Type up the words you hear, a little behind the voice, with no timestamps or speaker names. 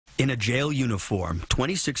In a jail uniform,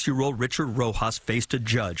 26-year-old Richard Rojas faced a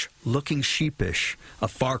judge, looking sheepish, a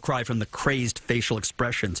far cry from the crazed facial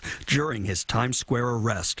expressions during his Times Square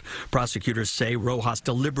arrest. Prosecutors say Rojas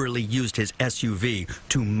deliberately used his SUV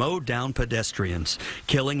to mow down pedestrians,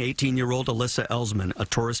 killing 18-year-old Alyssa Ellsman, a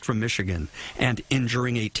tourist from Michigan, and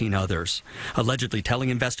injuring 18 others, allegedly telling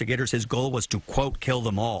investigators his goal was to, quote, kill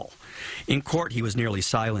them all. In court, he was nearly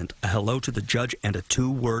silent, a hello to the judge and a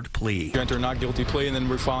two-word plea. You enter a not guilty plea and then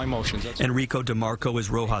we're filing motions. Enrico DeMarco is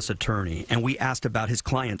Rojas' attorney, and we asked about his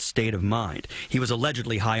client's state of mind. He was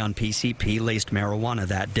allegedly high on PCP-laced marijuana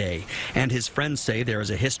that day, and his friends say there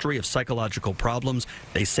is a history of psychological problems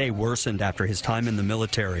they say worsened after his time in the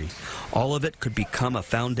military. All of it could become a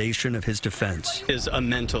foundation of his defense. Is a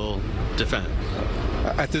mental defense.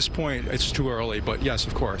 At this point, it's too early, but yes,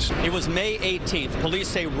 of course. It was May 18th. Police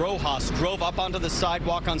say Rojas drove up onto the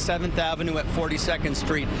sidewalk on 7th Avenue at 42nd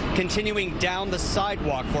Street, continuing down the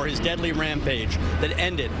sidewalk for his deadly rampage that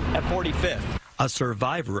ended at 45th. A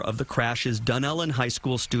survivor of the crash is Dunellen High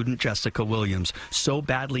School student Jessica Williams, so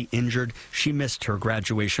badly injured she missed her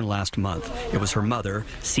graduation last month. It was her mother,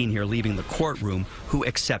 seen here leaving the courtroom, who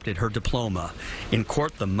accepted her diploma. In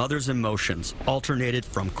court, the mother's emotions alternated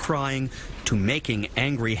from crying to making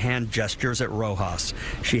angry hand gestures at Rojas.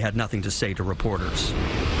 She had nothing to say to reporters.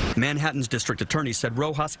 Manhattan's district attorney said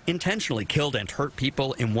Rojas intentionally killed and hurt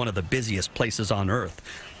people in one of the busiest places on earth,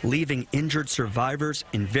 leaving injured survivors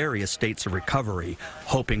in various states of recovery,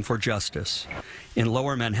 hoping for justice. In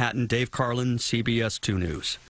Lower Manhattan, Dave Carlin, CBS 2 News.